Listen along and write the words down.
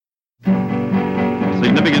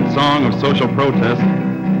significant song of social protest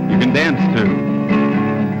you can dance to.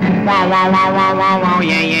 Wow, wow, wow, wow, wow, wow,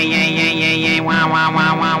 yeah, yeah, yeah, yeah, yeah, yeah, wow, wow,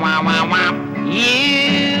 wow, wow, wow, wow, wow.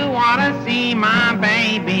 You wanna see my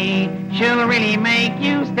baby, she'll really make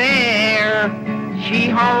you stare. She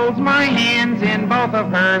holds my hands in both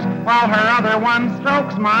of hers, while her other one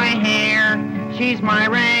strokes my hair. She's my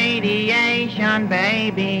radiation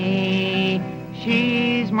baby,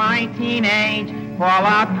 she's my teenage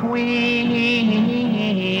fallout queen.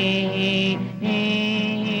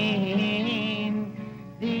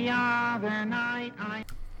 The other night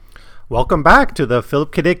Welcome back to the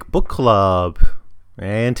Philip K. Dick Book Club.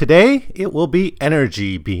 And today it will be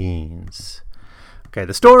Energy Beans. Okay,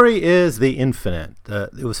 the story is The Infinite.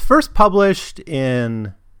 It was first published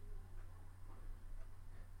in,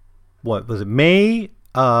 May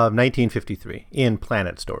of 1953 in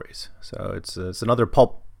Planet Stories. So it's another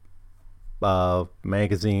pulp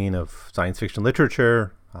magazine of science fiction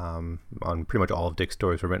literature. On pretty much all of Dick's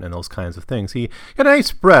stories were written in those kinds of things. He had a nice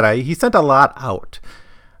spread. He sent a lot out.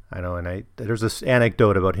 I know, and there's this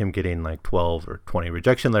anecdote about him getting like 12 or 20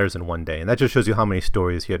 rejection letters in one day, and that just shows you how many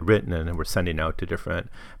stories he had written and were sending out to different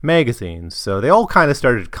magazines. So they all kind of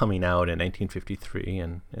started coming out in 1953,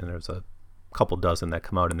 and there's a couple dozen that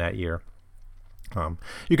come out in that year.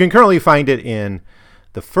 You can currently find it in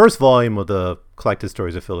the first volume of the Collected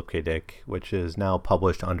Stories of Philip K. Dick, which is now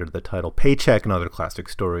published under the title Paycheck and Other Classic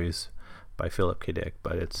Stories by Philip K. Dick,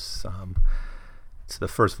 but it's the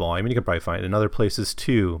first volume, and you can probably find it in other places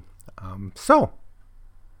too. So,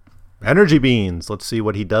 Energy Beans, let's see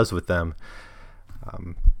what he does with them.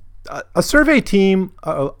 A survey team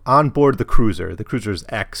on board the cruiser's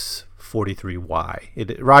X-43Y.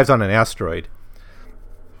 It arrives on an asteroid,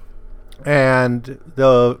 and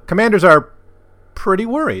the commanders are pretty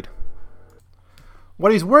worried.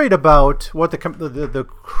 What he's worried about, what the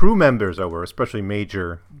crew members are worried, especially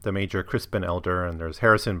the Major Crispin Elder, and there's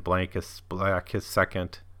Harrison Blake, his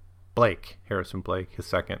second.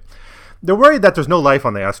 They're worried that there's no life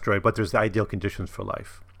on the asteroid, but there's the ideal conditions for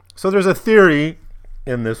life. So there's a theory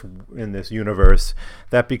in this universe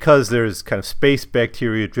that because there's kind of space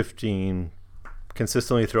bacteria drifting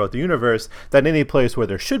consistently throughout the universe, that any place where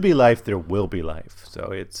there should be life, there will be life. So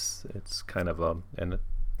it's kind of a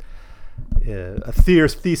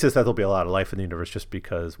thesis that there'll be a lot of life in the universe just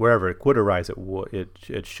because wherever it would arise,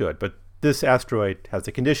 it should. But this asteroid has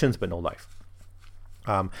the conditions, but no life.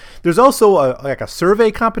 There's also a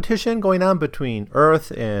survey competition going on between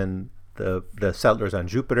Earth and the settlers on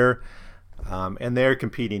Jupiter, and they're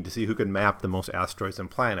competing to see who can map the most asteroids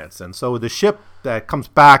and planets. And so the ship that comes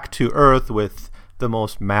back to Earth with the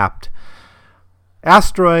most mapped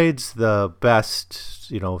asteroids, the best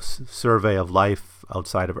survey of life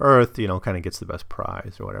outside of Earth, kind of gets the best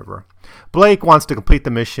prize or whatever. Blake wants to complete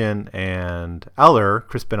the mission, and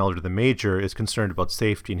Crispin Elder the Major, is concerned about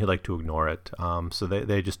safety, and he'd like to ignore it. So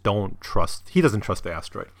they just don't trust. He doesn't trust the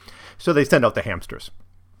asteroid. So they send out the hamsters.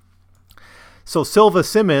 So Silva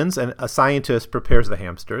Simmons, a scientist, prepares the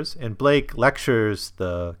hamsters, and Blake lectures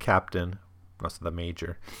the captain, also the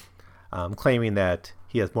Major, claiming that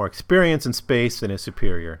he has more experience in space than his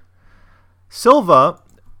superior. Silva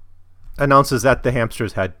announces that the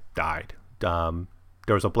hamsters had died. There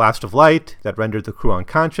was a blast of light that rendered the crew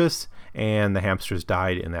unconscious, and the hamsters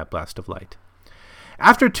died in that blast of light.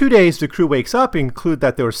 After 2 days, the crew wakes up and conclude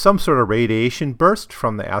that there was some sort of radiation burst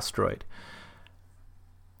from the asteroid.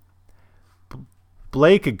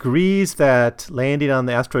 Blake agrees that landing on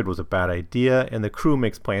the asteroid was a bad idea, and the crew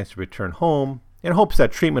makes plans to return home in hopes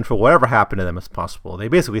that treatment for whatever happened to them is possible. They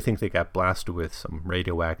basically think they got blasted with some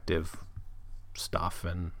radioactive stuff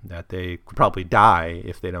and that they could probably die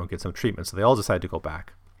if they don't get some treatment, so they all decide to go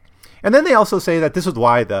back. And then they also say that this is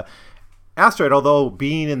why the asteroid, although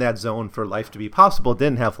being in that zone for life to be possible,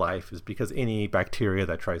 didn't have life, is because any bacteria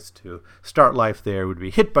that tries to start life there would be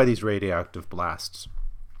hit by these radioactive blasts.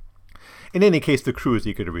 In any case, the crew is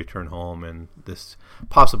eager to return home, and this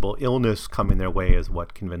possible illness coming their way is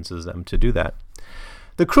what convinces them to do that.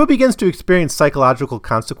 The crew begins to experience psychological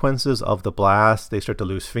consequences of the blast. They start to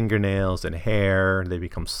lose fingernails and hair. They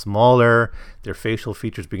become smaller. Their facial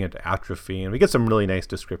features begin to atrophy. And we get some really nice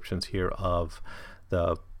descriptions here of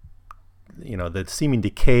the seeming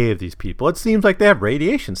decay of these people. It seems like they have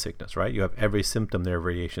radiation sickness, right? You have every symptom there of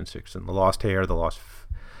radiation sickness. The lost hair, the lost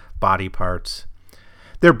body parts.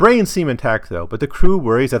 Their brains seem intact, though, but the crew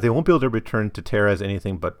worries that they won't be able to return to Terra as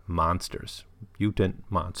anything but monsters. Mutant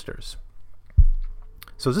monsters.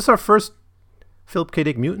 So is this our first Philip K.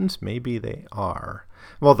 Dick mutants? Maybe they are.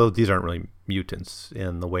 Although these aren't really mutants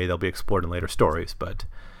in the way they'll be explored in later stories, but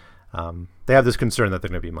They have this concern that they're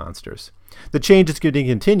going to be monsters. The change is going to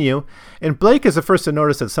continue, and Blake is the first to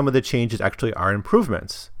notice that some of the changes actually are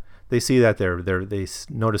improvements. They see that they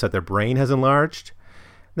notice that their brain has enlarged.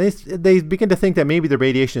 They begin to think that maybe the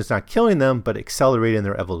radiation is not killing them, but accelerating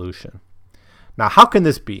their evolution. Now, how can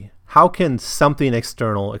this be? How can something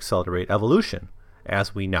external accelerate evolution?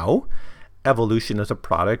 As we know, evolution is a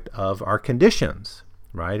product of our conditions,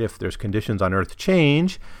 right? If there's conditions on Earth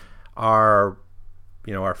change, our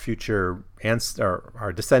future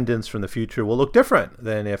our descendants from the future will look different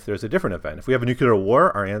than if there's a different event. If we have a nuclear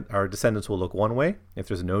war, our descendants will look one way. If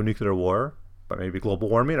there's no nuclear war, but maybe global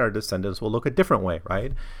warming, our descendants will look a different way,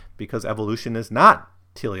 right? Because evolution is not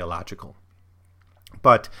teleological.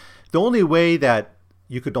 But the only way that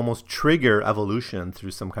you could almost trigger evolution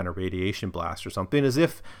through some kind of radiation blast or something is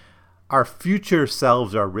if our future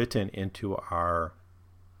selves are written into our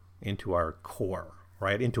core,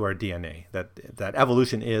 right, into our DNA. That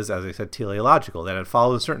evolution is, as I said, teleological, that it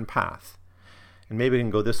follows a certain path. And maybe it can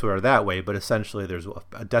go this way or that way, but essentially there's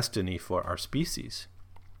a destiny for our species.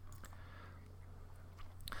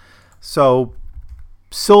 So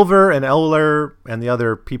Silver and Eller and the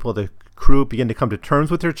other people of the crew begin to come to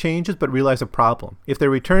terms with their changes, but realize a problem. If they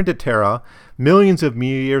return to Terra, millions of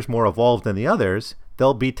years more evolved than the others,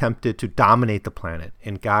 they'll be tempted to dominate the planet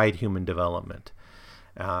and guide human development.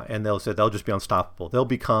 And they'll just be unstoppable. They'll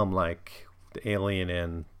become like the alien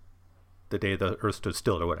in The Day the Earth Stood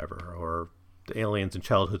Still or whatever, or The Aliens in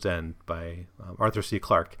Childhood's End by Arthur C.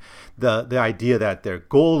 Clarke. The idea that their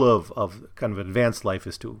goal of kind of advanced life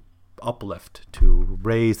is to uplift, to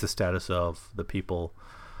raise the status of the people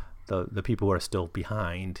who are still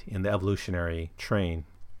behind in the evolutionary train.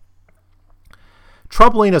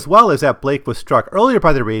 Troubling as well is that Blake was struck earlier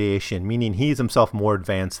by the radiation, meaning he's himself more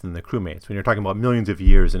advanced than the crewmates. When you're talking about millions of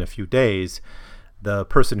years in a few days, the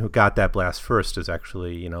person who got that blast first is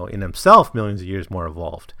actually, in himself millions of years more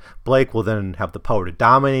evolved. Blake will then have the power to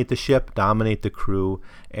dominate the ship, dominate the crew,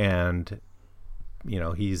 and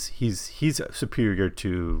he's superior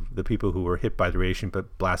to the people who were hit by the radiation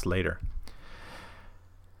but blast later.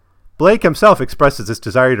 Blake himself expresses this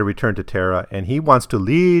desire to return to Terra, and he wants to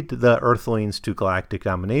lead the Earthlings to galactic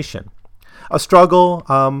domination. A struggle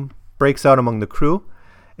breaks out among the crew,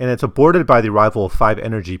 and it's aborted by the arrival of 5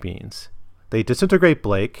 energy beings. They disintegrate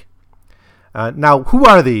Blake. Now, who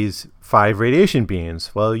are these 5 radiation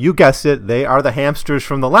beings? Well, you guessed it, they are the hamsters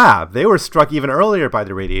from the lab. They were struck even earlier by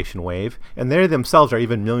the radiation wave, and they themselves are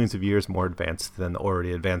even millions of years more advanced than the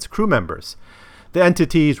already advanced crew members. The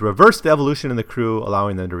entities reverse the evolution in the crew,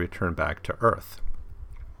 allowing them to return back to Earth.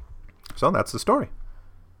 So that's the story.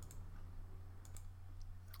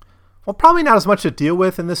 Well, probably not as much to deal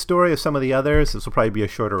with in this story as some of the others. This will probably be a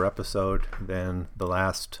shorter episode than the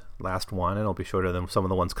last one, and it'll be shorter than some of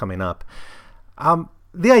the ones coming up.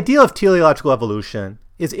 The idea of teleological evolution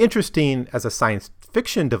is interesting as a science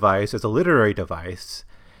fiction device, as a literary device.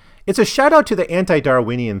 It's a shout out to the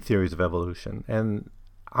anti-Darwinian theories of evolution, and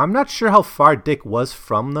I'm not sure how far Dick was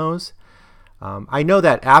from those. I know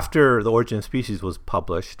that after The Origin of Species was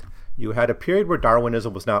published, you had a period where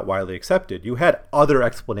Darwinism was not widely accepted. You had other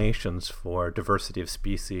explanations for diversity of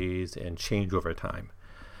species and change over time,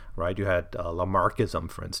 right? You had Lamarckism,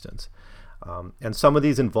 for instance. And some of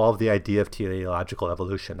these involve the idea of teleological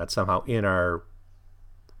evolution, that somehow in our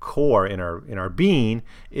core, in our being,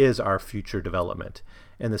 is our future development.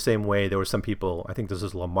 In the same way, there were some people, I think this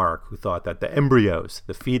is Lamarck, who thought that the embryos,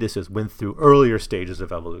 the fetuses, went through earlier stages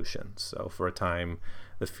of evolution. So for a time,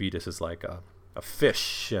 the fetus is like a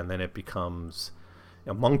fish, and then it becomes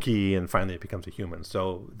a monkey, and finally it becomes a human.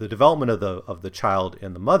 So the development of the child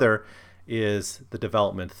in the mother is the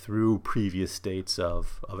development through previous states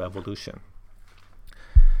of evolution.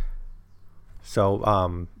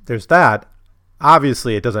 So there's that.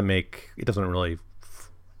 Obviously, it doesn't really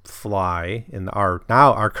fly in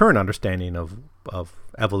our current understanding of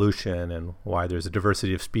evolution and why there's a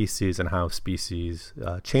diversity of species and how species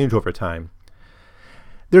change over time.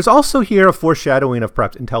 There's also here a foreshadowing of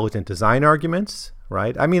perhaps intelligent design arguments,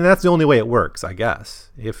 right? I mean, that's the only way it works, I guess.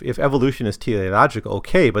 If evolution is teleological,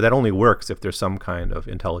 okay, but that only works if there's some kind of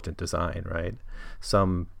intelligent design, right?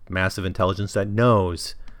 Some massive intelligence that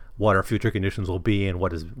knows what our future conditions will be and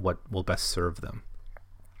what will best serve them.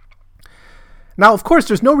 Now, of course,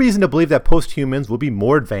 there's no reason to believe that post-humans will be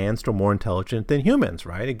more advanced or more intelligent than humans,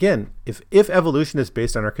 right? Again, if evolution is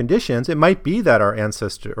based on our conditions, it might be that our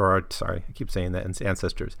ancestors,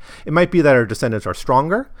 it might be that our descendants are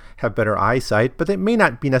stronger, have better eyesight, but they may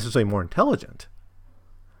not be necessarily more intelligent,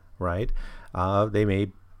 right? They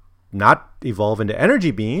may not evolve into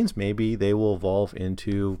energy beings. Maybe they will evolve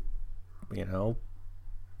into,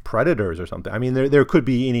 predators or something. I mean, there could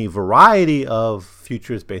be any variety of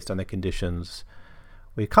futures based on the conditions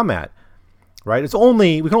we come at, right? We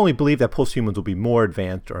can only believe that post-humans will be more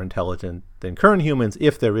advanced or intelligent than current humans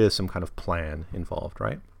if there is some kind of plan involved,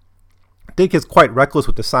 right? Dick is quite reckless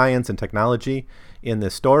with the science and technology in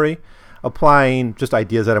this story, applying just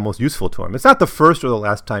ideas that are most useful to him. It's not the first or the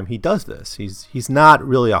last time he does this. He's not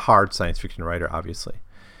really a hard science fiction writer, obviously.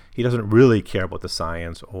 He doesn't really care about the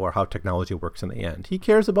science or how technology works in the end. He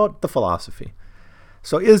cares about the philosophy.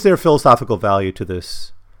 So is there philosophical value to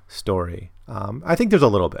this story? I think there's a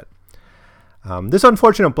little bit. This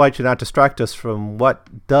unfortunate blight should not distract us from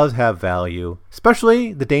what does have value,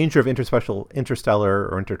 especially the danger of interstellar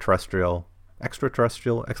or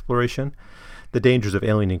extraterrestrial exploration, the dangers of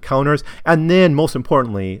alien encounters, and then, most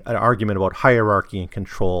importantly, an argument about hierarchy and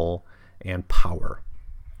control and power.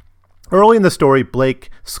 Early in the story, Blake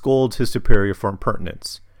scolds his superior for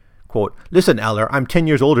impertinence. Quote, "Listen, Eller, I'm 10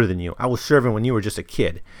 years older than you. I was serving when you were just a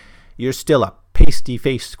kid. You're still a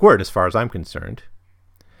pasty-faced squirt as far as I'm concerned."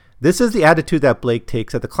 This is the attitude that Blake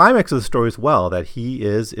takes at the climax of the story as well, that he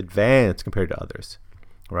is advanced compared to others,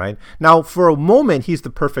 right? Now, for a moment, he's the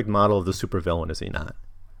perfect model of the supervillain, is he not?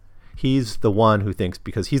 He's the one who thinks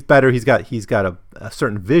because he's better, he's got a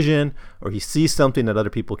certain vision, or he sees something that other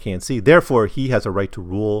people can't see. Therefore, he has a right to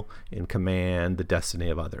rule and command the destiny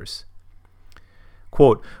of others.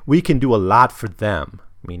 Quote, "We can do a lot for them,"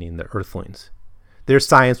 meaning the Earthlings. "Their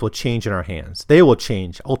science will change in our hands. They will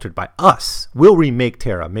change, altered by us. We'll remake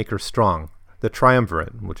Terra, make her strong. The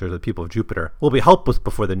Triumvirate, which are the people of Jupiter, will be helpless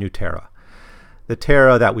before the new Terra. The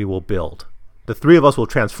Terra that we will build. The three of us will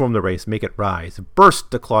transform the race, make it rise,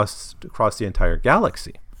 burst across the entire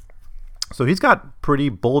galaxy." So he's got pretty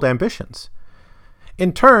bold ambitions.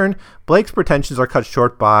 In turn, Blake's pretensions are cut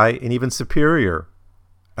short by an even superior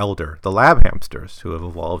elder, the lab hamsters, who have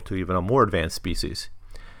evolved to even a more advanced species.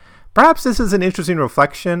 Perhaps this is an interesting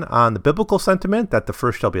reflection on the biblical sentiment that the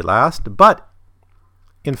first shall be last, but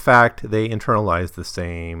in fact, they internalize the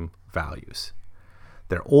same values.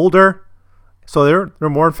 They're older, so they're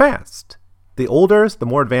more advanced. The older, the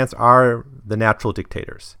more advanced are the natural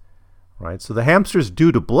dictators, right? So the hamsters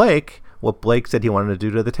do to Blake what Blake said he wanted to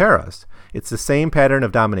do to the Terras. It's the same pattern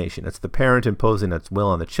of domination. It's the parent imposing its will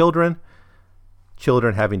on the children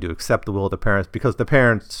having to accept the will of the parents because the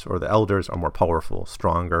parents or the elders are more powerful,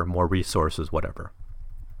 stronger, more resources, whatever.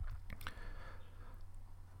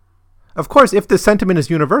 Of course, if this sentiment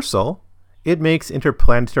is universal, it makes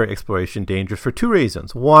interplanetary exploration dangerous for two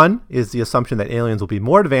reasons. One is the assumption that aliens will be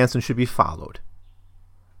more advanced and should be followed,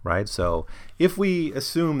 right? So if we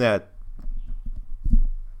assume that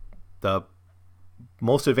the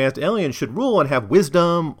most advanced aliens should rule and have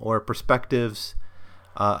wisdom or perspectives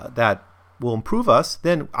that will improve us,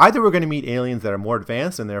 then either we're going to meet aliens that are more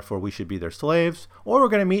advanced and therefore we should be their slaves, or we're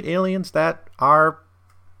going to meet aliens that are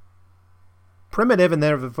primitive and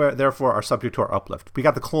therefore are subject to our uplift. We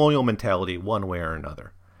got the colonial mentality one way or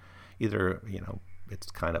another. Either, it's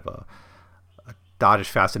kind of a doddish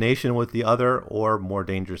fascination with the other, or more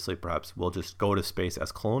dangerously, perhaps we'll just go to space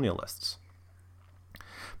as colonialists.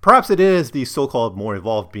 Perhaps it is these so-called more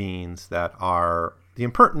evolved beings that are the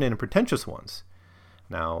impertinent and pretentious ones.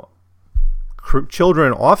 Now,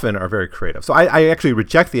 children often are very creative. So I actually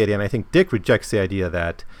reject the idea, and I think Dick rejects the idea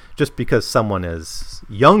that just because someone is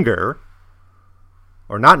younger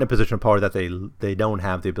or not in a position of power that they don't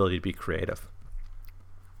have the ability to be creative.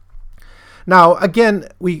 Now, again,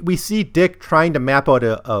 we see Dick trying to map out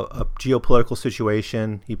a geopolitical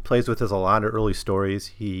situation. He plays with this a lot in early stories.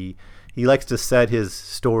 He likes to set his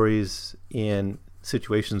stories in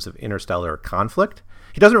situations of interstellar conflict.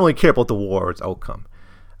 He doesn't really care about the war or its outcome.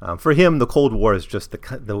 For him, the Cold War is just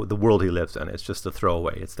the world he lives in. It's just a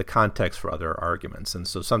throwaway. It's the context for other arguments. And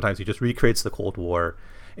so sometimes he just recreates the Cold War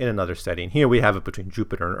in another setting. Here we have it between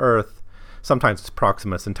Jupiter and Earth. Sometimes it's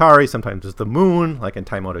Proxima Centauri. Sometimes it's the moon, like in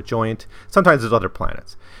Time Out of Joint. Sometimes it's other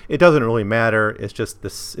planets. It doesn't really matter. It's just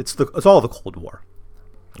this. It's all the Cold War,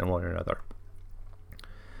 in one or another.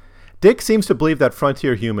 Dick seems to believe that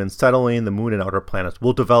frontier humans settling the moon and outer planets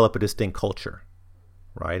will develop a distinct culture,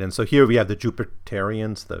 right? And so here we have the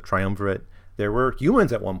Jupiterians, the Triumvirate. There were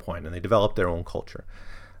humans at one point, and they developed their own culture,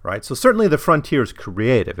 right? So certainly the frontier is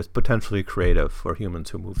creative. It's potentially creative for humans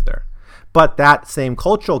who move there. But that same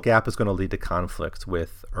cultural gap is going to lead to conflicts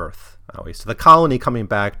with Earth. So the colony coming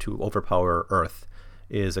back to overpower Earth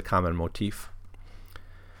is a common motif.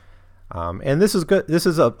 And this is good. This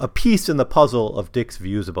is a piece in the puzzle of Dick's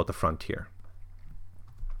views about the frontier.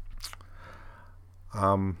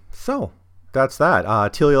 So that's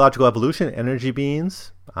that. Teleological evolution, energy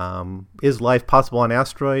beings. Is life possible on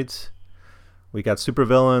asteroids? We got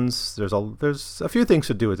supervillains. There's a few things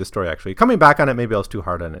to do with this story, actually. Coming back on it, maybe I was too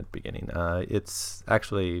hard on it at the beginning. It's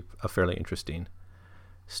actually a fairly interesting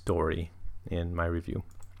story in my review,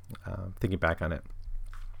 thinking back on it.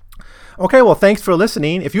 Okay, well, thanks for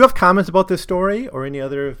listening. If you have comments about this story or any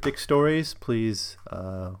other Dick stories, please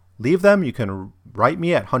leave them. You can write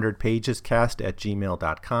me at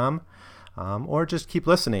 100pagescast@gmail.com, or just keep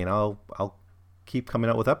listening. I'll keep coming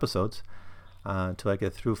out with episodes until I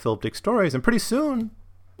get through Philip Dick stories. And pretty soon,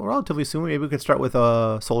 or relatively soon, maybe we can start with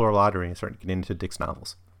a Solar Lottery and start getting into Dick's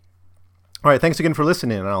novels. All right, thanks again for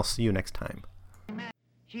listening, and I'll see you next time.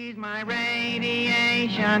 She's my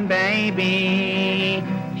radiation baby.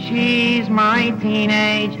 She's my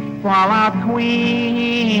teenage fallout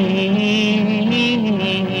queen.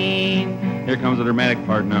 Here comes the dramatic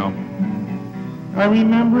part now. I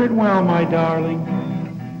remember it well, my darling.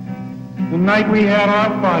 The night we had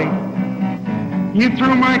our fight. You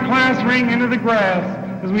threw my class ring into the grass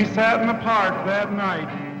as we sat in the park that night.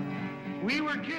 We were kissing.